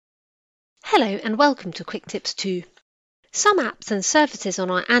Hello and welcome to Quick Tips 2. Some apps and services on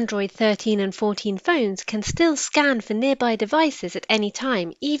our Android 13 and 14 phones can still scan for nearby devices at any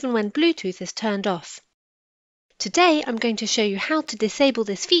time, even when Bluetooth is turned off. Today I'm going to show you how to disable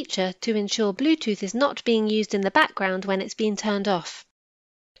this feature to ensure Bluetooth is not being used in the background when it's been turned off.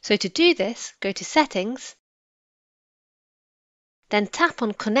 So to do this, go to Settings, then tap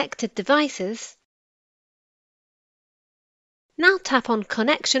on Connected Devices. Now tap on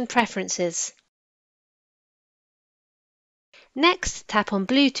Connection Preferences. Next, tap on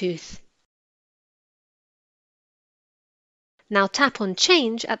Bluetooth. Now tap on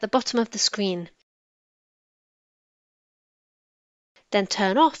Change at the bottom of the screen. Then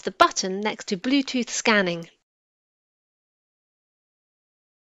turn off the button next to Bluetooth scanning.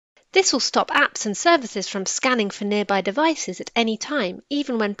 This will stop apps and services from scanning for nearby devices at any time,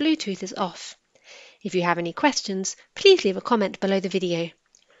 even when Bluetooth is off. If you have any questions, please leave a comment below the video.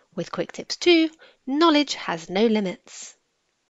 With Quick Tips 2, knowledge has no limits.